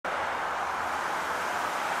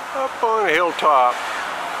Up on a hilltop,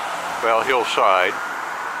 well, hillside,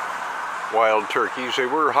 wild turkeys. They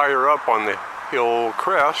were higher up on the hill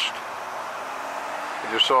crest. I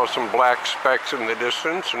just saw some black specks in the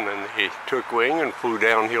distance, and then they took wing and flew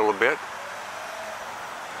downhill a bit,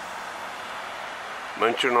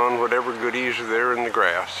 munching on whatever goodies are there in the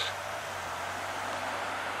grass.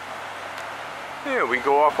 Yeah, we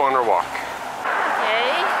go off on our walk.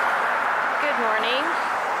 Okay, good morning.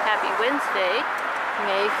 Happy Wednesday,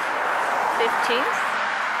 May 15th.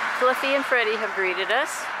 Fluffy and Freddie have greeted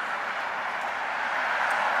us.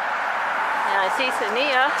 And I see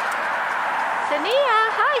Cinnia. Cinnia,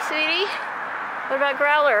 hi sweetie. What about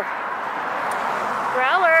Growler?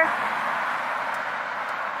 Growler.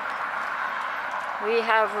 We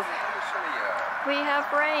have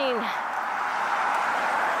rain.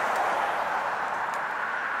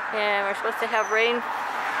 And we're supposed to have rain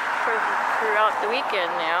throughout the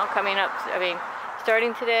weekend now, coming up, I mean,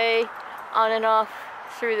 starting today, on and off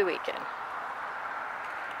through the weekend.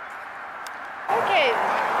 Okay,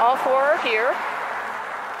 all four are here.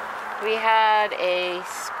 We had a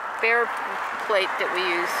spare plate that we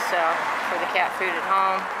use for the cat food at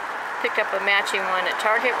home. Picked up a matching one at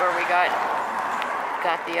Target where we got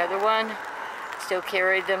the other one. Still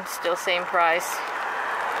carried them, still same price.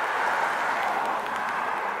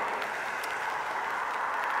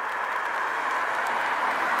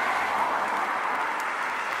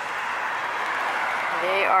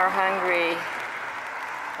 They are hungry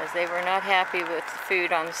because they were not happy with the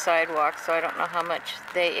food on the sidewalk, so I don't know how much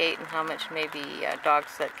they ate and how much maybe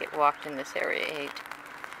dogs that get walked in this area ate.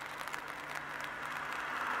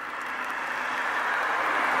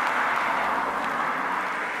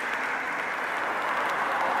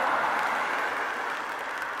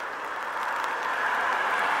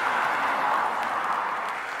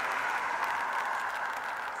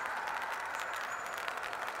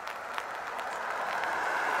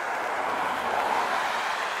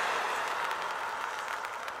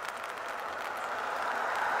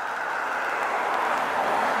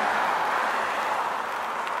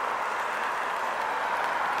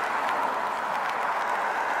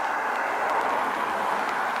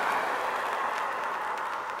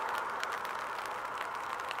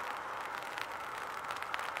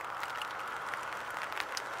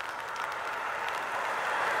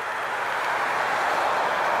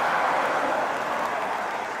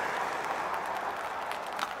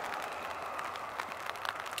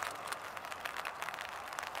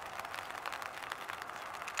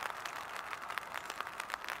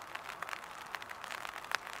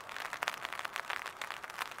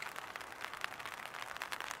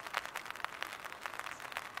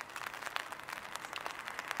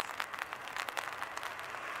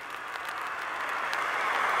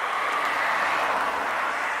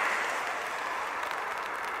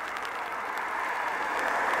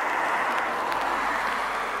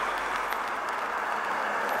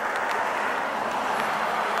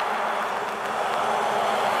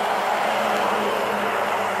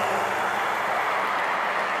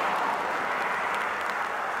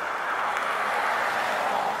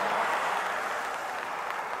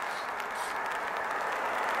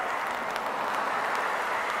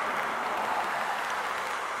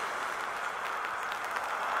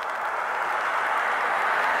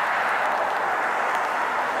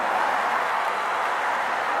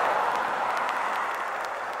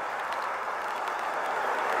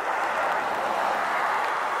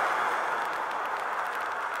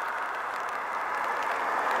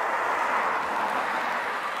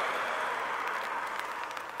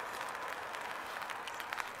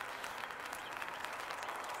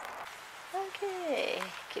 Okay,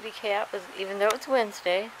 kitty cat was, even though it's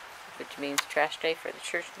Wednesday, which means trash day for the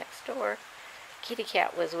church next door, kitty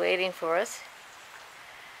cat was waiting for us.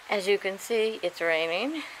 As you can see, it's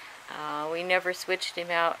raining. We never switched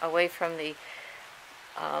him out away from the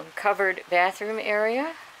covered bathroom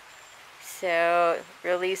area, so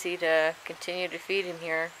real easy to continue to feed him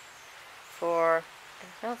here for,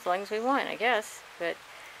 well, as long as we want, I guess. But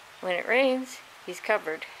when it rains, he's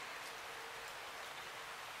covered.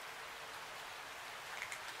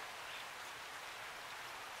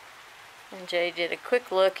 And Jay did a quick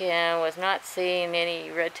look and was not seeing any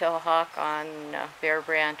red-tailed hawk on Bear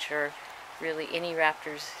Branch or really any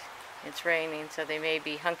raptors. It's raining, so they may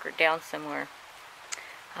be hunkered down somewhere.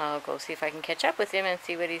 I'll go see if I can catch up with him and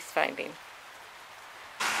see what he's finding.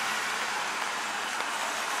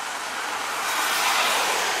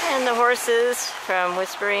 And the horses from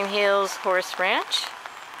Whispering Hills Horse Ranch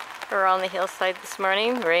are on the hillside this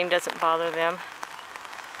morning. Rain doesn't bother them.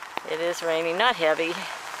 It is raining, not heavy.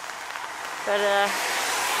 But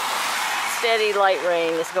steady light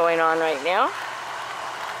rain is going on right now.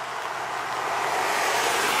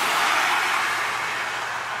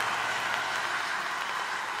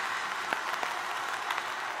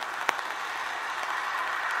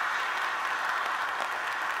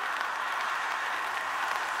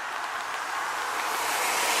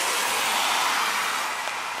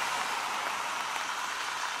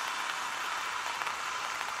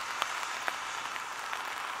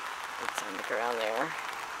 It's on the ground there.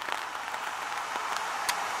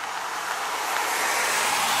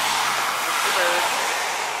 That's the bird.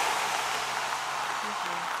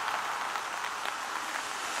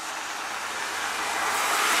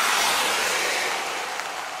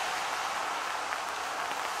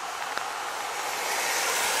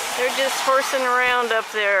 They're just horsing around up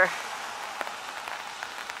there.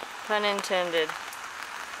 Pun intended.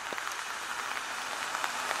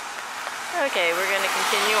 Okay, we're going to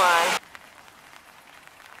continue on.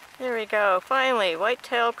 There we go. Finally,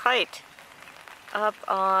 white-tailed kite up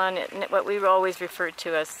on what we've always referred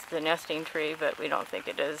to as the nesting tree, but we don't think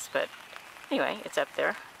it is. But anyway, it's up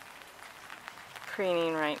there.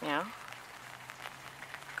 Preening right now.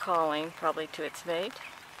 Calling probably to its mate.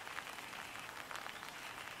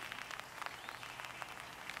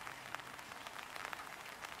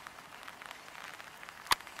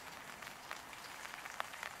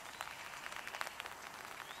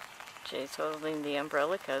 Jay's holding the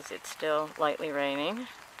umbrella because it's still lightly raining.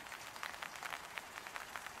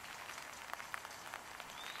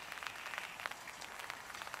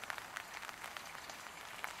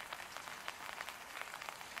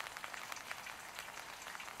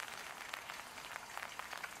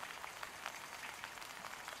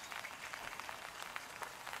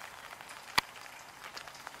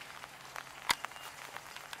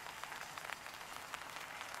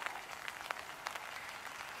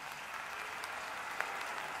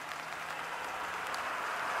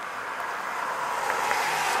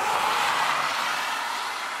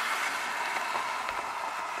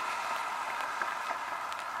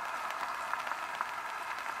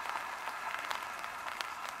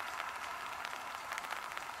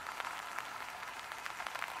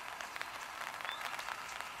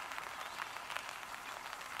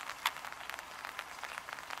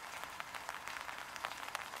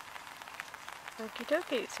 Okie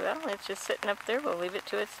dokies. Well, it's just sitting up there. We'll leave it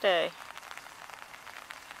to its day.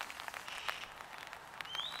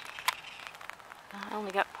 I only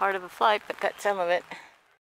got part of a flight, but got some of it.